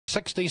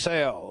60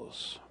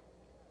 sails.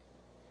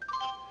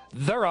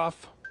 They're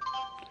off.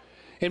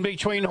 In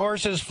between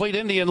horses, Fleet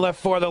Indian left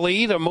for the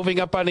lead. Moving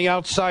up on the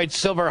outside,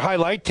 Silver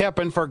Highlight,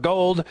 tapping for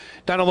gold.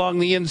 Down along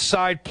the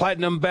inside,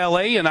 Platinum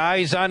Ballet and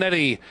Eyes on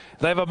Eddie.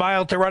 They have a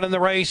mile to run in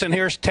the race, and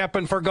here's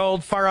tapping for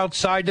gold far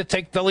outside to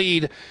take the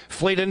lead.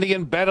 Fleet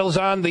Indian battles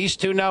on. These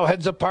two now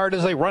heads apart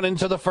as they run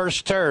into the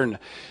first turn.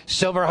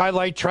 Silver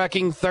Highlight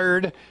tracking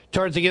third.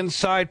 Towards the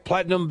inside,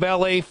 Platinum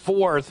Ballet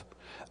fourth.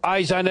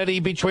 Eyes on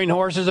Eddie between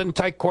horses in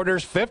tight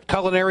quarters, fifth.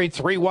 Culinary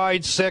 3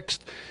 wide,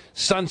 sixth.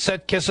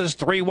 Sunset Kisses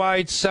 3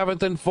 wide,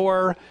 seventh and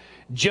 4.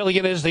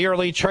 Jillian is the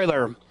early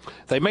trailer.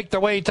 They make their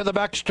way to the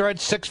backstretch,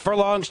 6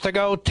 furlongs to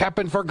go.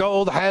 Tapping for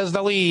Gold has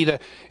the lead.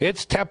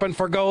 It's Tapping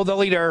for Gold, the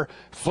leader.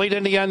 Fleet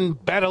Indian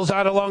battles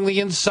out along the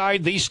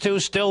inside. These two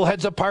still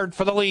heads apart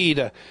for the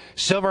lead.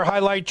 Silver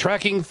Highlight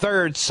tracking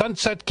third.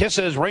 Sunset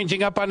Kisses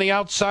ranging up on the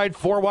outside,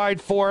 4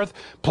 wide, fourth.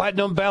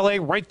 Platinum Ballet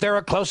right there,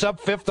 a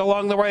close-up fifth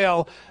along the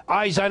rail.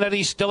 Eyes on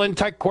Eddie still in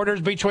tight quarters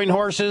between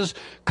horses.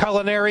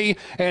 Culinary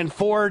and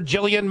 4.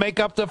 Jillian make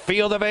up the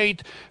field of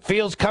 8.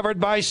 Field's covered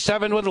by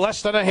 7 with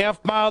less than a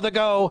half mile to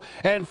go.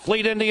 And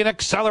Fleet Indian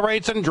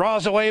accelerates and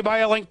draws away by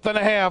a length and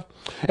a half.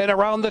 And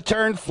around the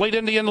turn, Fleet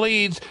Indian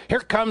leads. Here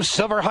comes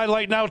Silver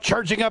Highlight now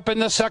charging up in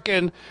the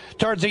second.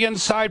 Towards the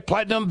inside,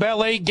 Platinum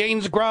Ballet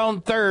gains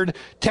ground third.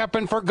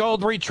 Tapping for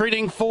Gold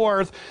retreating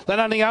fourth. Then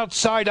on the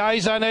outside,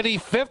 Eyes on Eddie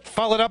fifth,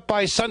 followed up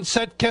by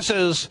Sunset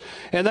Kisses.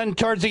 And then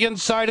towards the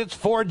inside, it's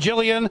 4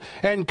 Jillian,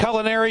 and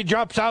Culinary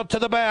drops out to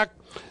the back.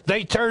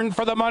 They turn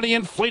for the money,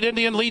 and Fleet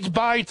Indian leads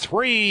by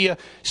 3.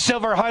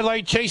 Silver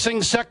Highlight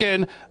chasing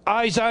second.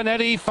 Eyes on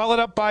Eddie, followed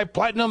up by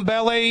Platinum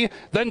Ballet.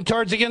 Then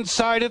towards the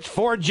inside, it's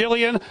 4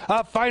 Jillian.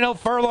 A final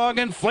furlong,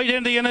 and Fleet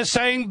Indian is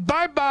saying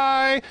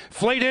bye-bye.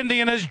 Fleet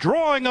Indian is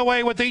drawing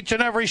away with each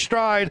and every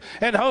stride.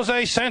 And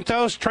Jose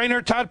Santos,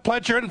 trainer Todd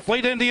Pletcher, and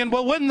Fleet Indian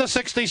will win the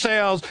 60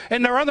 sails.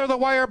 And they're under the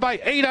wire by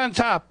 8 on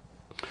top.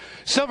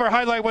 Silver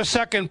Highlight was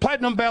second.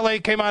 Platinum Ballet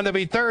came on to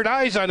be third.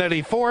 Eyes on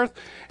Eddie fourth.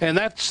 And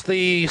that's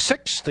the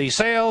 60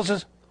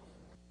 sails.